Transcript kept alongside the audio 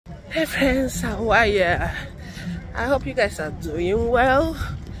Hey friends, how are you? I hope you guys are doing well.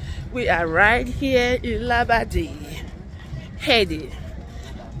 We are right here in Labadee Haiti,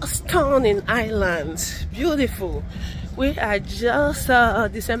 a stunning island, beautiful. We are just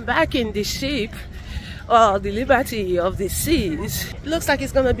disembarking the ship, the liberty of the seas. It looks like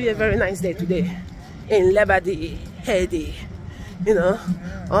it's gonna be a very nice day today in Labadee Haiti. You know,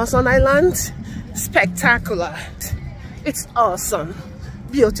 awesome island, spectacular. It's awesome.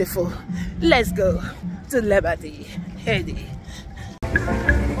 Beautiful. Let's go to Labadee Haiti.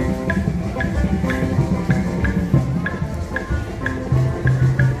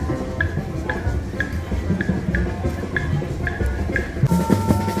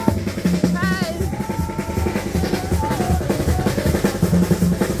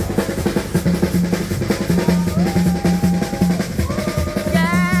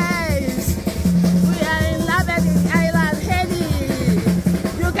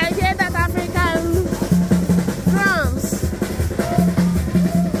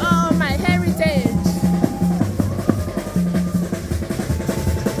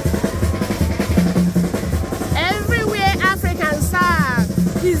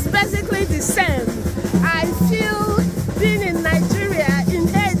 It's basically the same. I feel being in Nigeria, in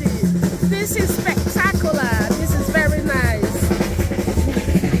Haiti, this is spectacular. This is very nice.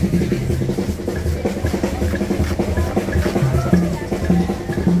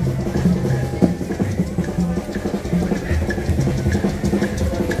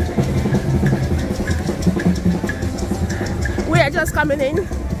 We are just coming in.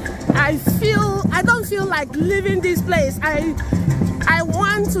 I don't feel like leaving this place. I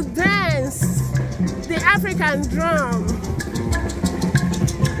want to dance the African drum.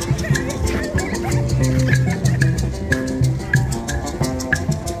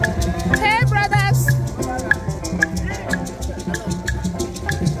 Hey brothers!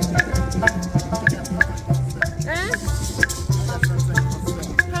 Eh?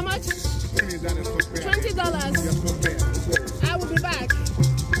 How much? $20. I will be back.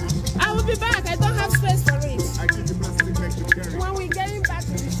 I will be back. I don't have space for it. When we're getting back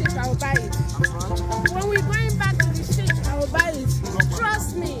to the ship, I will buy it. When we're going back to the ship, I will buy it.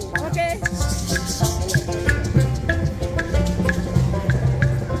 Trust me, okay?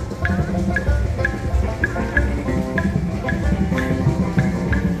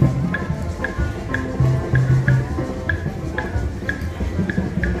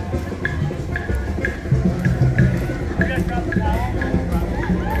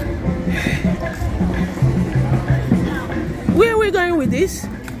 Where are we going with this?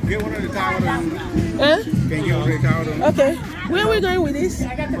 Get one of the towels. Huh? Can you get one of the towels? Okay. Where are we going with this?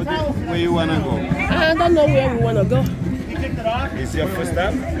 Where you wanna go? I don't know where we want to go. Is your first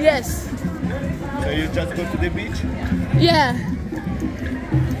stop? Yes. So you just go to the beach? Yeah.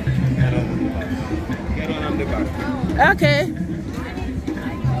 Get on the back. Okay.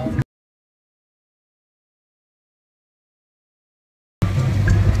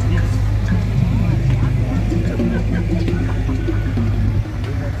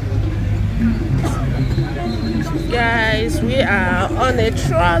 Guys, we are on a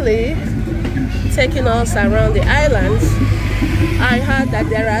trolley taking us around the islands. I heard that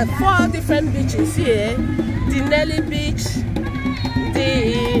there are 4 different beaches here. The Nellie beach,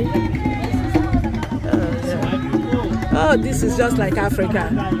 oh, this is just like Africa.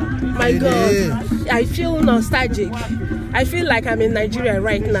 My God, I feel nostalgic. I feel like I'm in Nigeria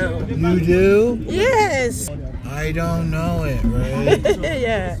right now. You do? Yes. I don't know it, right?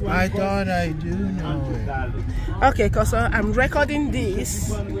 Yeah. I thought I do know it. Okay, cause I'm recording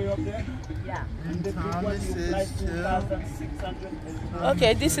this. And Thomas is too.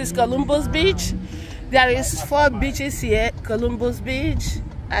 Okay, this is Columbus Beach. There is 4 beaches here: Columbus Beach,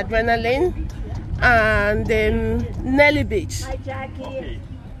 Adrenaline, and then Nellie Beach. Hi, Jackie.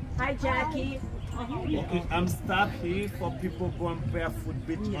 Hi, Jackie. Okay, I'm stopped here for people going barefoot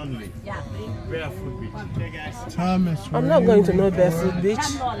beach only. Yeah. Barefoot beach. Okay, guys. Thomas, I'm not going to know Barefoot Beach.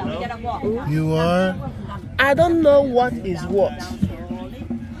 you are? I don't know what is what.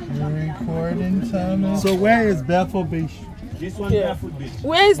 You're recording, Thomas? So where is Barefoot Beach? This one barefoot beach.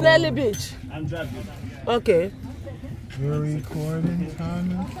 Where is Nellie Beach? I'm driving. Okay. You're recording,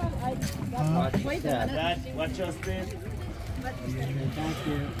 Thomas? Huh? Dad, watch your step.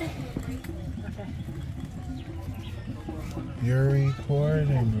 You're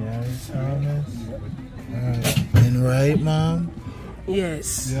recording, right, Thomas? And right, Mom?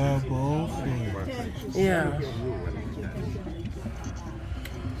 Yes. Y'all both? Yeah.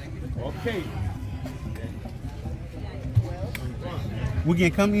 Okay. We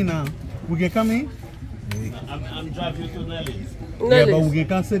can come in now. We can come in? Yeah. I'm driving you to Nellie. Yeah, but we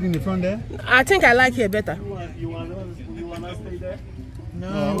can sit in the front there. I think I like here better. You wanna stay there?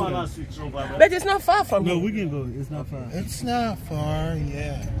 No, You wanna switch over? But it's not far from No, here. we can go. It's not far. it's not far.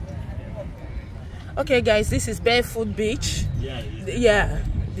 Yeah. Okay, guys, this is Barefoot Beach. Yeah,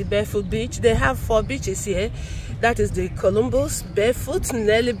 the Barefoot Beach. They have 4 beaches here. That is the Columbus, Barefoot,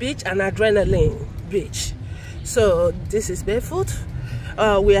 Nellie Beach, and Adrenaline Beach. So this is Barefoot.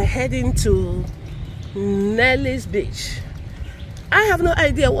 We are heading to Nellie's Beach. I have no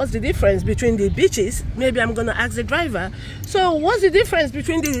idea what's the difference between the beaches. Maybe I'm gonna ask the driver. So what's the difference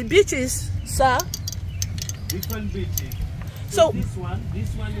between the beaches, sir? Different beaches. So This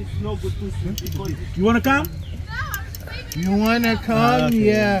one is no good to swim because You want to come? You wanna come? Okay.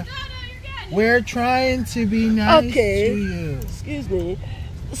 Yeah. We're trying to be nice Okay. to you. excuse me.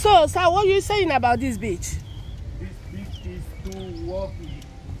 So, sir, what are you saying about this beach? this beach is too rocky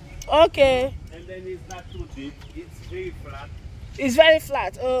Okay, and then it's not too deep. It's very flat. it's very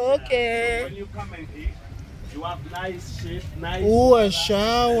flat. Oh, So okay. when you come in here, you have nice shade, nice. Ooh, a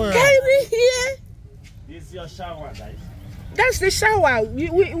shower. Can we here? This is your shower, guys. That's the shower.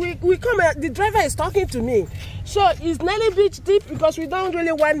 We come. The driver is talking to me. So is Nellie Beach deep? Because we don't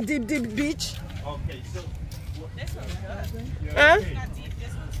really want deep beach. Okay, so Huh? okay.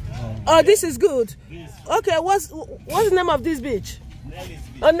 Oh, this is good. This Okay, what's the name of this beach? Nellie's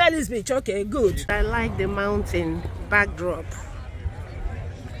beach. Oh, Nellie's Beach. Okay, good. I like the mountain backdrop.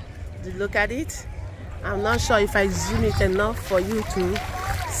 Did you look at it? I'm not sure if I zoom it enough for you to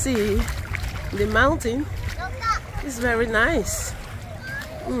see the mountain. It's very nice.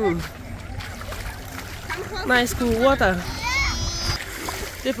 Nice cool water.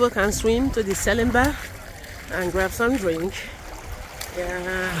 People can swim to the sailing bar and grab some drink.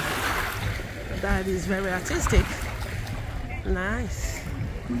 Yeah, that is very artistic. Nice.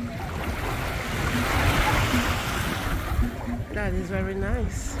 That is very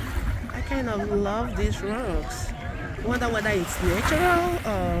nice. I kind of love these rocks. Wonder whether it's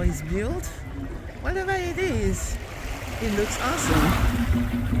natural or it's built. Whatever it is, it looks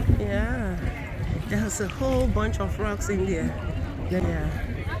awesome. Yeah, there's a whole bunch of rocks in there. Yeah,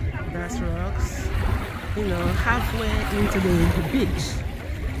 that's rocks. You know, halfway into the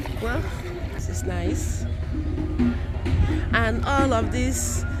beach. Well, this is nice. And all of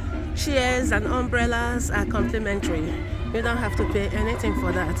these chairs and umbrellas are complimentary. You don't have to pay anything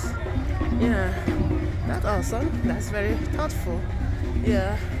for that. Yeah, that's awesome. That's very thoughtful.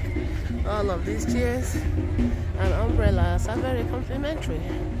 Yeah, all of these chairs and umbrellas are very complimentary.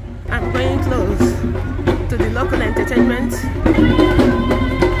 I'm going close to the local entertainment.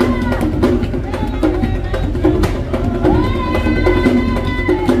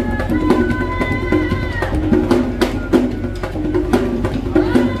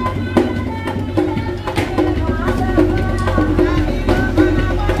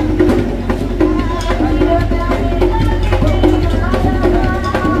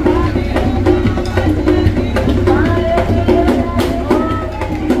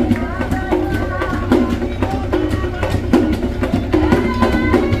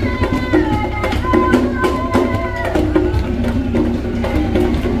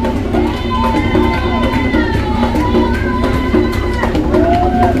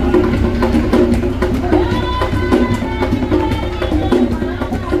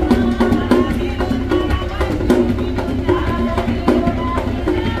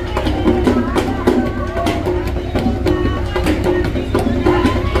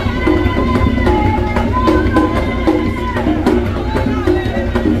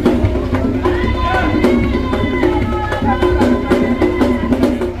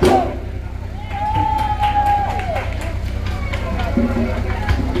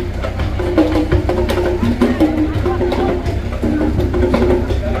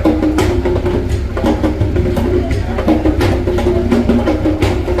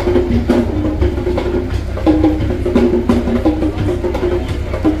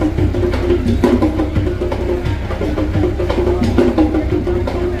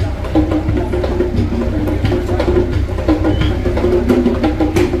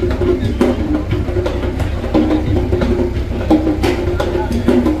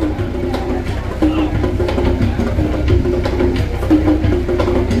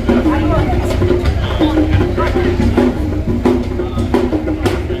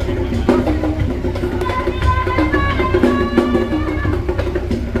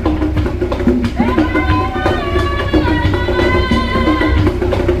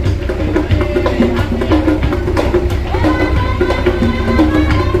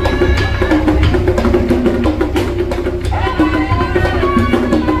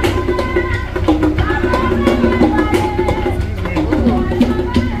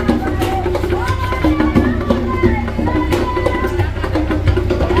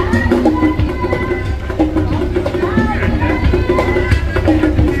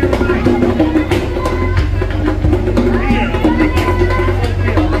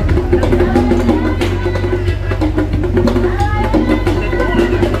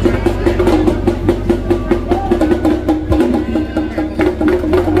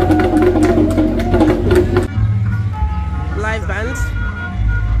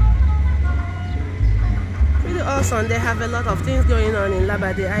 excursion, they have a lot of things going on in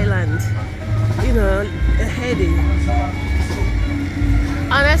Labadee Island. You know, Haiti.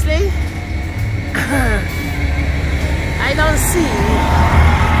 Honestly, I don't see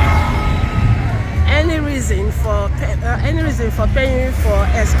any reason for paying for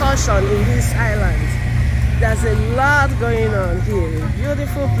excursion in this island. There's a lot going on here.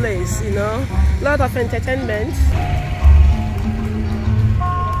 Beautiful place, you know, lot of entertainment.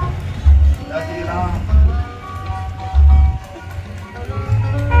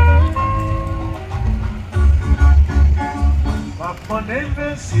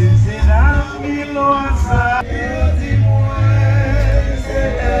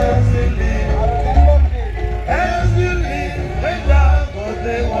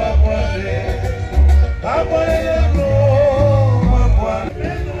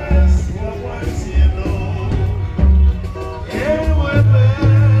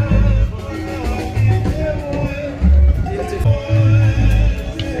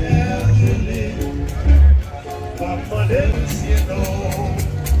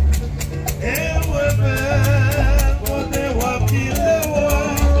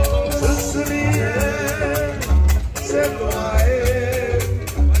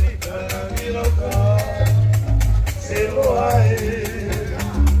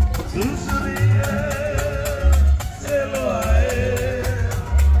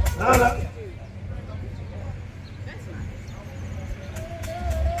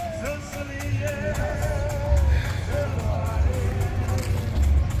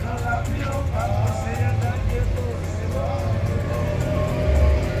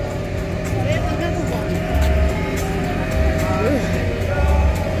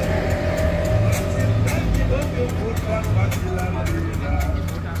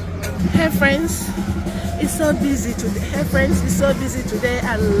 Hey friends, it's so busy today. Hey friends, it's so busy today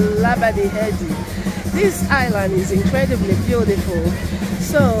at Labadee Haiti. This island is incredibly beautiful.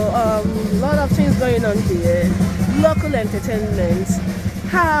 So a lot of things going on here. Local entertainment.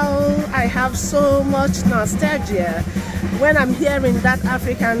 How I have so much nostalgia when I'm hearing that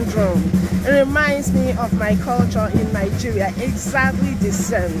African drum. It reminds me of my culture in Nigeria. Exactly the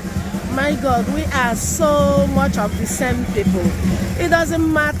same. My God, we are so much of the same people. It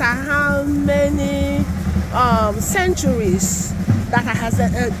doesn't matter how many centuries that has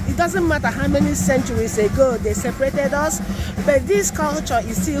it doesn't matter how many centuries ago they separated us, but this culture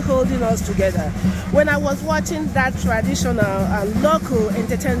is still holding us together. When I was watching that traditional local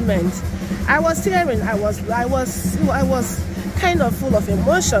entertainment, I was tearing. I was kind of full of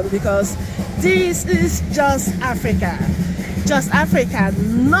emotion, because this is just Africa. Just Africa,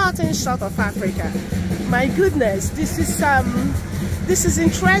 nothing short of Africa. My goodness, this is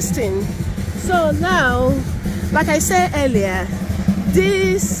interesting. So now, like I said earlier,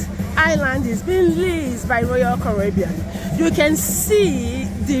 this island is being leased by Royal Caribbean. You can see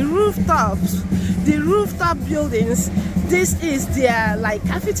the rooftops, the rooftop buildings. This is their like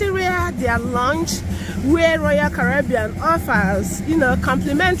cafeteria, their lunch, where Royal Caribbean offers, you know,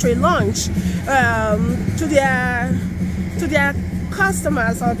 complimentary lunch to their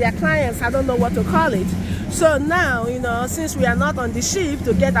customers or their clients. I don't know what to call it. So now, you know, since we are not on the ship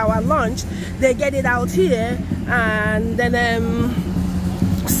to get our lunch, they get it out here and then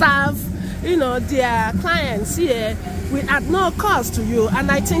serve, you know, their clients here at no cost to you.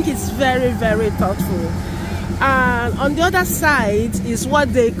 And I think it's very, very thoughtful. On the other side is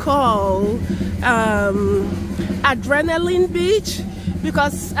what they call Adrenaline Beach,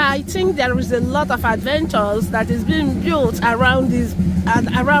 because I think there is a lot of adventures that is being built around this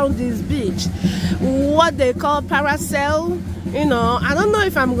beach. What they call parasail, you know. I don't know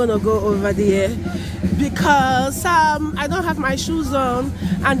if I'm gonna go over there because I don't have my shoes on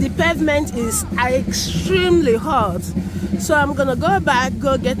and the pavement is extremely hot. So I'm gonna go back,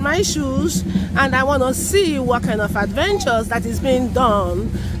 go get my shoes, and I want to see what kind of adventures that is being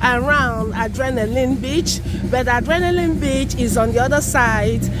done around Adrenaline Beach. But Adrenaline Beach is on the other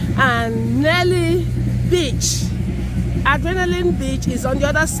side, and Nellie Beach. Adrenaline Beach is on the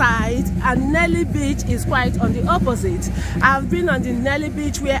other side, and Nellie Beach is quite on the opposite. I've been on the Nellie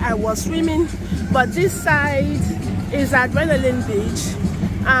Beach where I was swimming, but this side is Adrenaline Beach.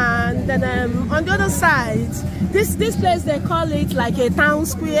 And then on the other side, this place, they call it like a town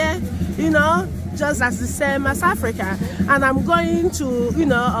square, you know, just as the same as Africa. And I'm going to, you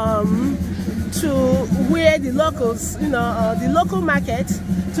know, to where the locals, you know, the local market,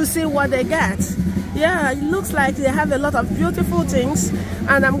 to see what they get. Yeah, it looks like they have a lot of beautiful things,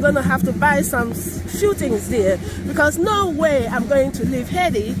 and I'm gonna have to buy some few things there, because no way I'm going to leave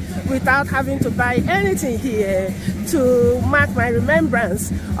Haiti without having to buy anything here to mark my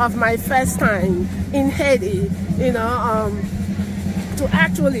remembrance of my first time in Haiti, you know, to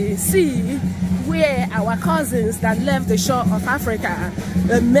actually see where our cousins that left the shore of Africa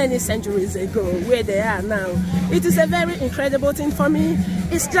many centuries ago, where they are now. It is a very incredible thing for me.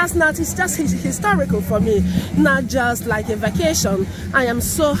 It's just historical for me, not just like a vacation. I am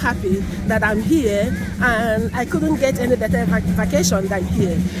so happy that I'm here, and I couldn't get any better vacation than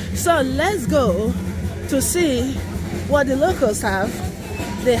here. So let's go to see what the locals have.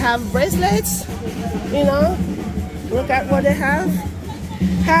 They have bracelets, you know, look at what they have.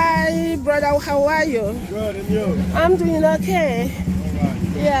 Hi, brother, how are you? Good, and you? I'm doing okay.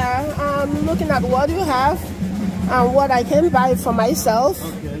 Yeah, I'm looking at what you have and what I can buy for myself.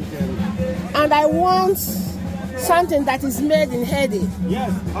 Okay. And I want something that is made in Haiti.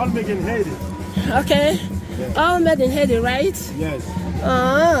 Yes, all made in Haiti. Okay? Yes. All made in Haiti, right? Yes.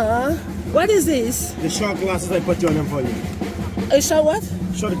 What is this? The short glasses I put on them for you. A short what?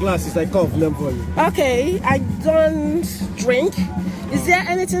 Short glasses I cover them for you. Okay, I don't drink. Is there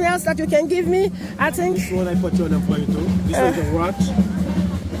anything else that you can give me? I think This one I put on them for you too. This is the rocks.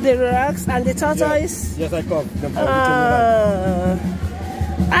 the rocks and the tortoise. Yes, I cover them for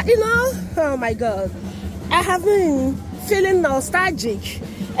You know, oh my God, I have been feeling nostalgic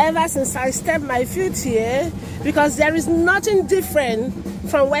ever since I stepped my foot here, because there is nothing different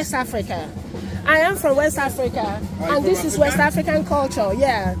from West Africa. I am from West Africa, and this is West African culture,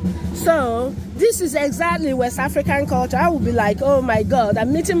 yeah. So this is exactly West African culture. I will be like, oh my God,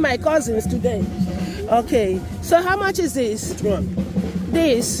 I'm meeting my cousins today. Okay, so how much is this? Which one?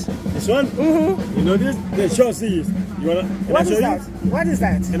 This. This one? Mm-hmm. You know this? The short seas. You wanna? What is that? What is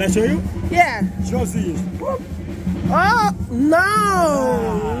that? Can I show you? Yeah. Short seas. Oh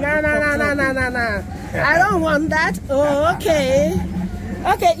no! No! I don't want that. Oh, okay.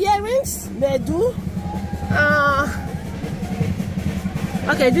 Okay, earrings, they do.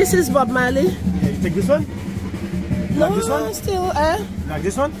 Okay, this is Bob Marley. Yeah, you take this one? No, Like this one? still, Like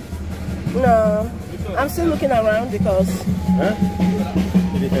this one? no. I'm still looking around because. Huh?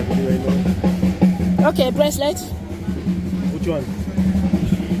 Okay, bracelet. Which one?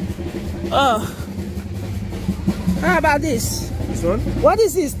 Oh. How about this? This one? What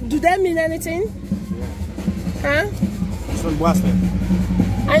is this? Do they mean anything? Huh? This one bracelet.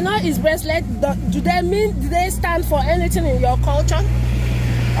 I know it's bracelet. Do they stand for anything in your culture?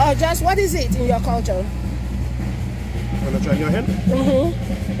 Or just what is it in your culture? Wanna try your hand?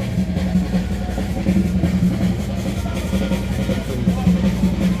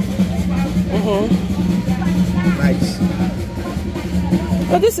 Nice.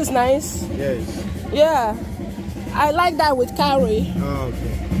 Oh, this is nice. Yes. Yeah. I like that with curry. Oh,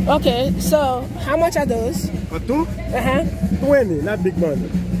 okay. Okay, so how much are those? For two? 20, not big money.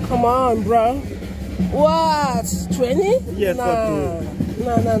 Come on, bro. What? 20? Yes, no. for two.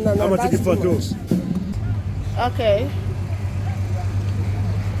 No. How much That's is it for too two? much. Okay.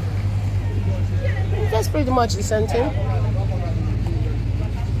 That's pretty much the same thing.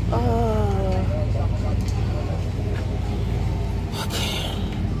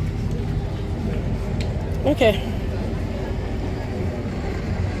 Okay.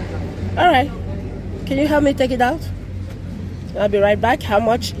 All right. Can you help me take it out? I'll be right back. How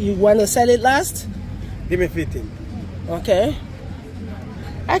much you want to sell it last? Give me 15. Okay.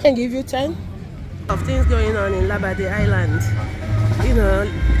 I can give you 10. Of things going on in Labadee Island. You know,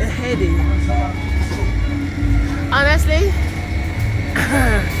 Haiti. Honestly,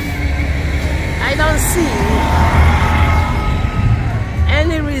 I don't see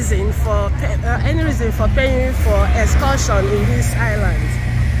any reason for paying for excursion in this island.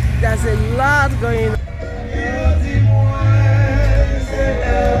 There's a lot going on.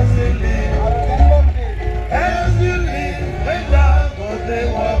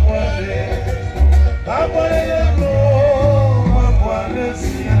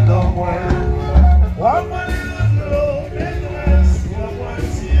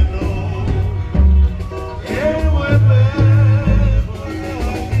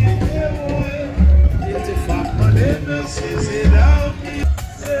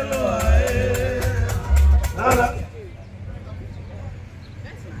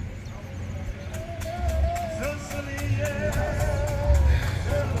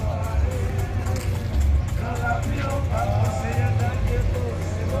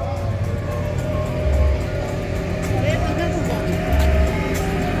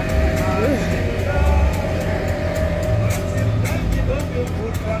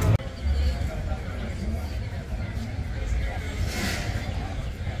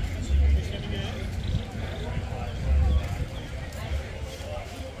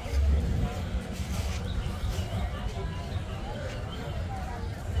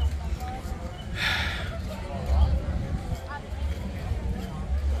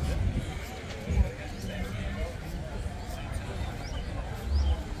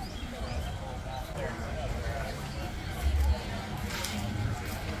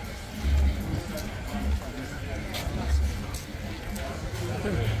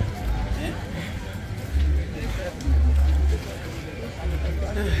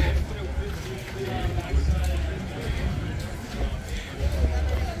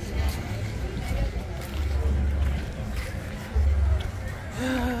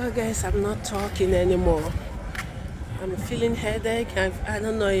 guys, I'm not talking anymore. I'm feeling headache. I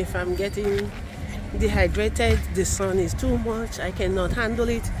don't know if I'm getting dehydrated. The sun is too much. I cannot handle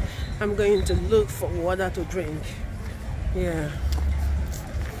it. I'm going to look for water to drink. Yeah.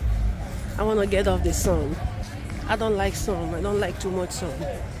 I want to get off the sun. I don't like sun. I don't like too much sun.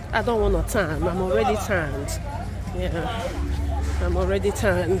 I don't want to tan. I'm already tanned. Yeah. I'm already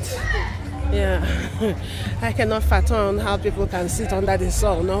tanned. Yeah. I cannot fathom how people can sit under the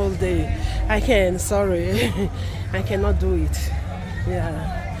sun all day. I can't. Sorry. I cannot do it.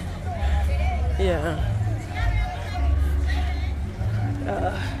 Yeah. Yeah.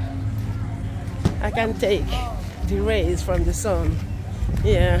 I can take the rays from the sun.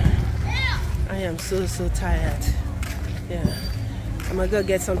 Yeah. I am so tired. Yeah. I'm gonna go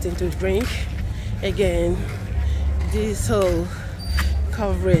get something to drink. Again, this whole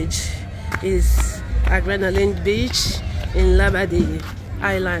coverage is Adrenaline Beach in Labadee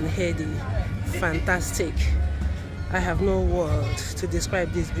Island, Haiti. Fantastic. I have no words to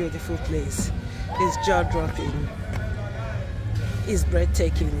describe this beautiful place. It's jaw-dropping. It's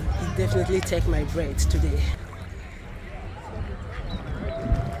breathtaking. It definitely takes my breath today.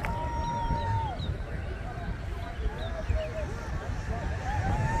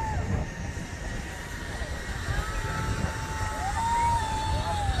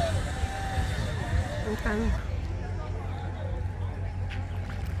 Okay.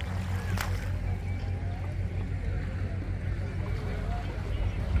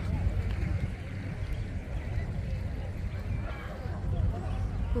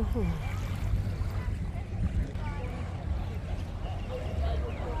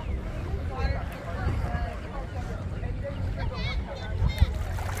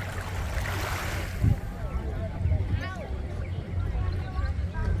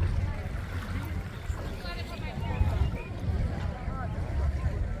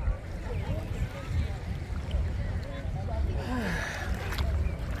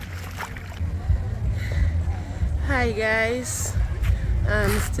 Hi guys,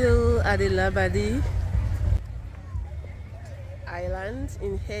 I'm still at the Labadee Island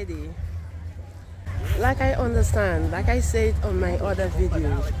in Haiti. Like I understand, like I said on my other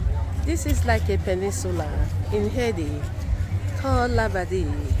video, this is like a peninsula in Haiti called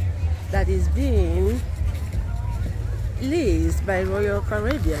Labadee that is being leased by Royal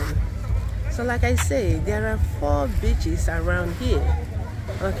Caribbean. So like I say, there are 4 beaches around here,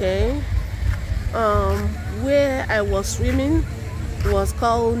 okay? Where I was swimming was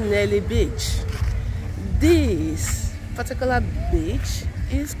called Nellie Beach. This particular beach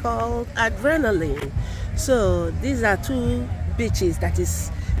is called Adrenaline. So these are 2 beaches that is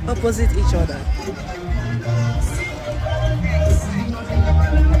opposite each other.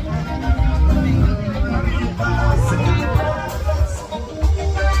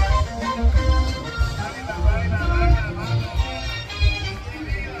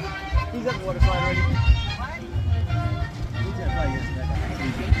 He's at the water slide already. He's at probably yesterday.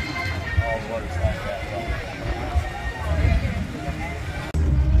 All water slide.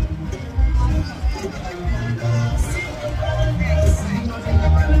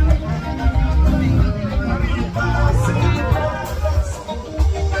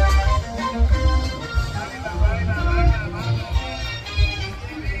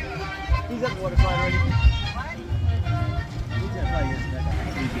 He's at the water slide already. He's at probably yesterday.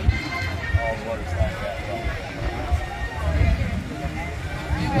 All water slide.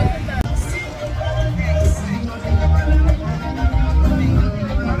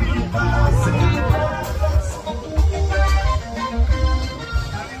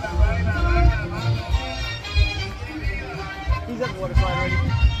 He's at the water slide already.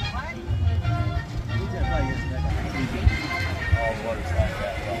 He's at probably yesterday. All water slide.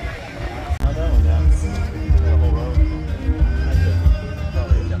 Not that one down. The whole road.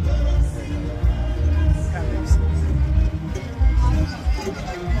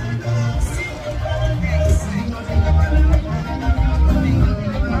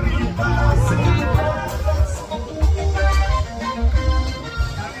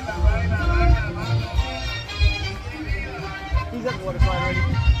 He's at the water slide already.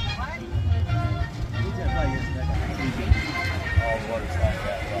 He's at probably yesterday. All water slide.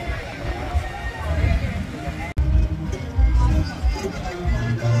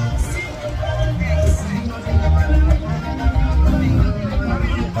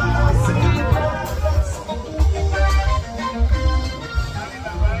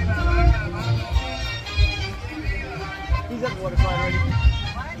 He's at the water slide already.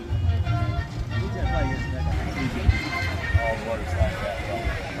 He's at probably yesterday. All water slide.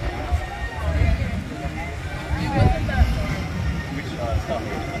 Which stop?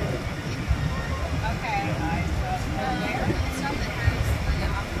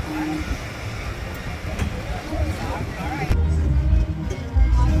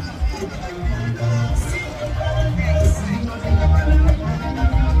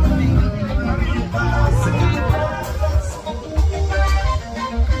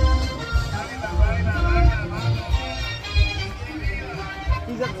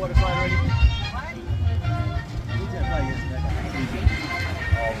 He's at the water slide already. He's at probably gets back.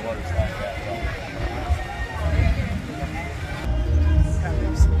 All the water slide, yeah.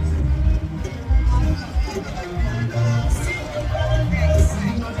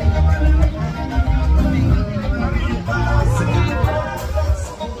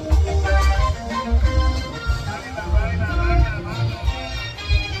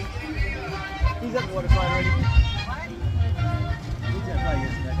 He's at the water slide already. He's at probably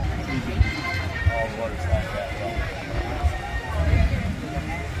gets back. All the water slide, yeah.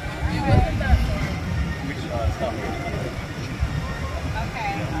 Which stop here?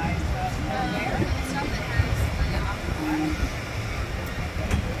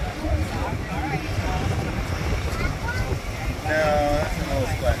 No, that's an old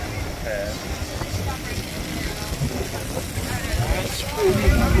splash pad. That's pretty.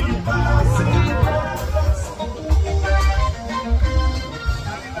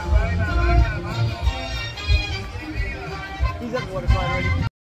 He's at the water slide already.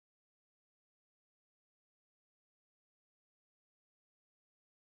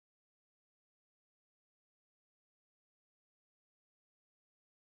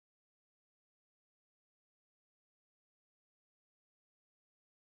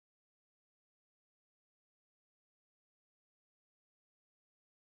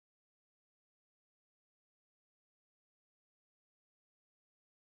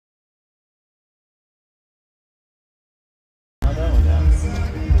 Not that one down.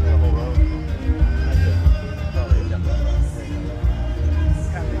 The whole road. That's it. Probably down there.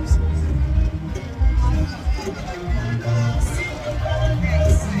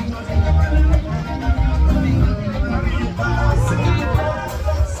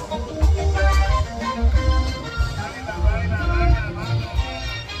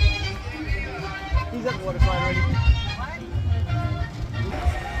 He's at the water slide already.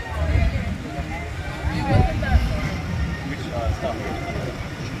 Which stop here?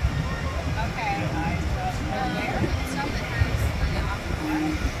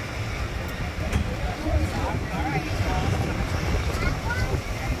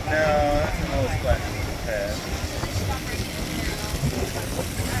 No, that's an old splash pad.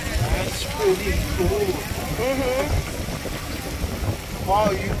 That's pretty cool. Wow,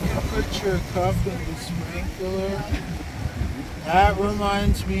 you can put your cup in the sprinkler. That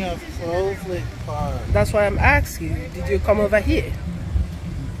reminds me of Clove Lake Park. That's why I'm asking you. Did you come over here?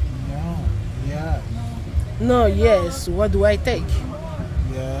 No, yes, No, yes. What do I take?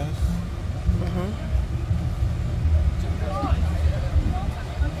 yes.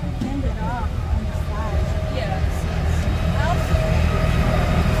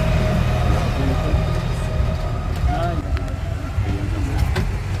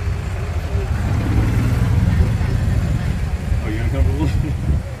 Oh, you're uncomfortable?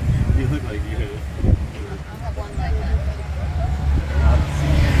 You look like you hit it.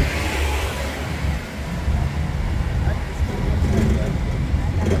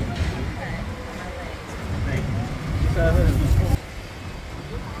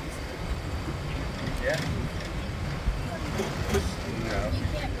 Yeah. No.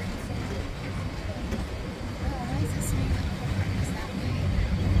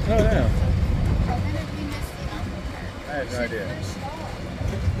 Oh, no. I have no idea.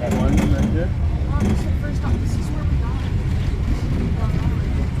 That one right there?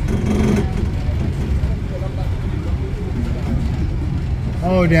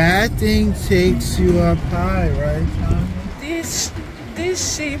 Oh, that thing takes you up high, right, Tom? This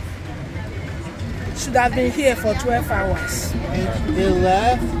ship should have been here for 12 hours. It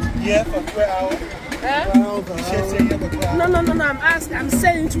left? Yeah, for 12 hours. Huh? 12 hours. No. I'm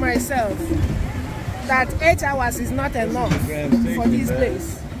saying to myself that 8 hours is not enough for this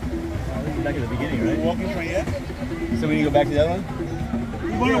place. Back at the beginning, right? Walking from here? So we need to go back to that one?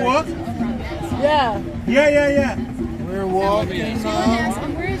 You want to walk? Yeah. Yeah. We're walking now.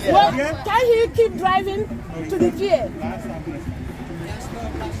 Well, can you keep driving to the pier?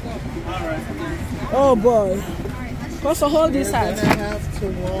 Oh boy. What's to hold this We're out? gonna have to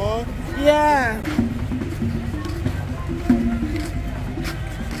walk. Yeah.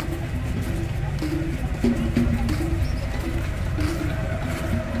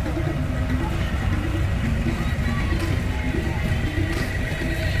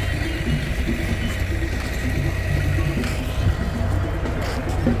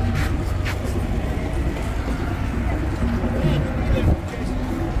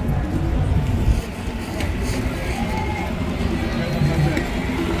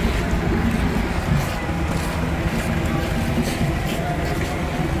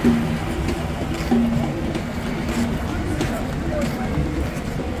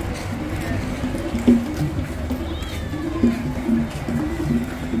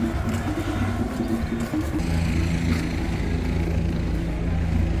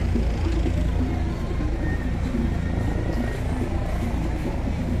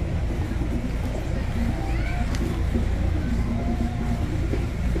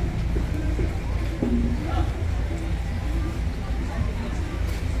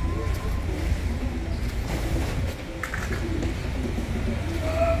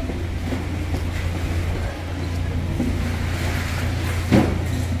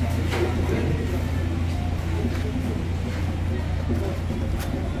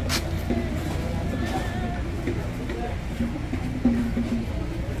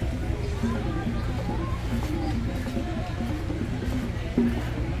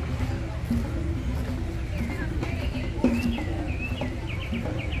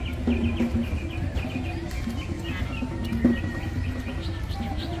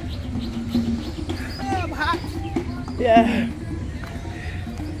 Yeah.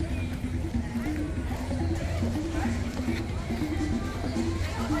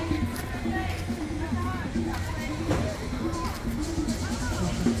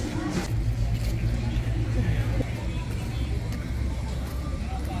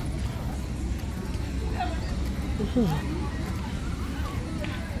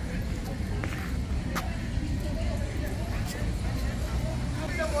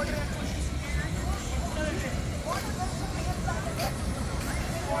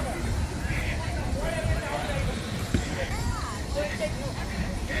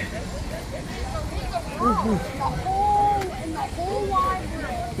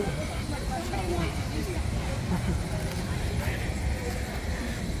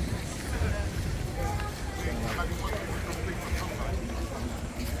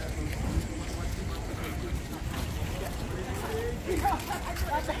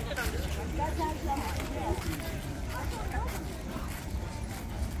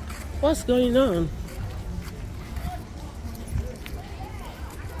 What's going on?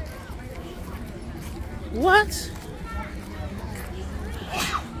 What?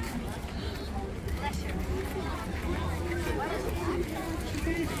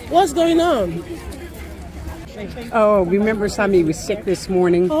 What's going on? Oh, remember somebody was sick this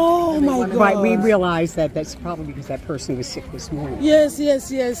morning? Oh my God. Right, we realized that that's probably because that person was sick this morning. Yes.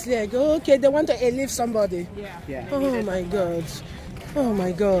 Okay, they want to leave somebody. Yeah. Oh my God. Oh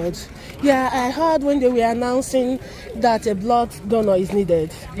my God. Yeah, I heard when they were announcing that a blood donor is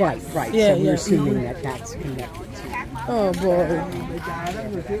needed. Right. Yeah, So we're assuming that that's connected. Oh boy.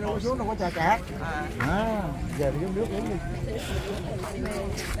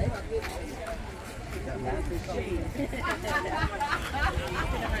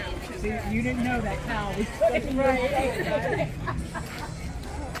 See, you didn't know that cow was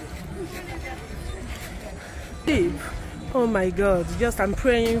Deep. Oh my God. Just I'm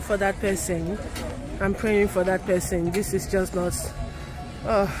praying for that person. I'm praying for that person. This is just not.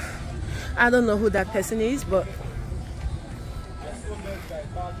 I don't know who that person is, but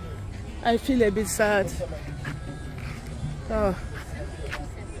I feel a bit sad. Oh.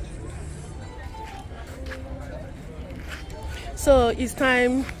 So it's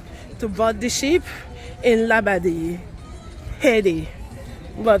time to board the ship in Labadee Haiti.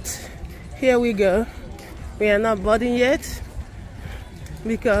 But here we go. We are not boarding yet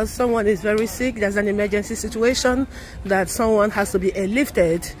because someone is very sick. There's an emergency situation that someone has to be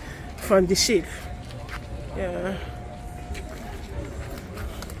airlifted from the ship. Yeah.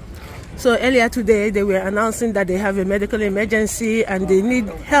 So earlier today they were announcing that they have a medical emergency and they need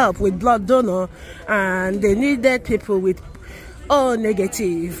help with blood donor, and they needed people with O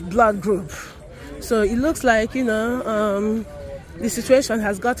negative blood group. So it looks like, you know, the situation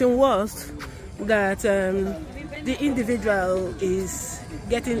has gotten worse, that the individual is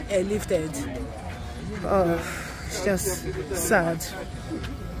getting airlifted. Oh, it's just sad.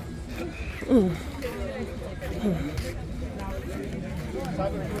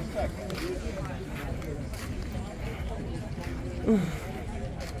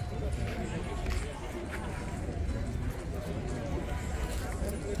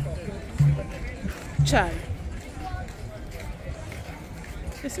 Child,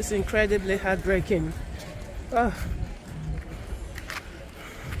 this is incredibly heartbreaking. Oh.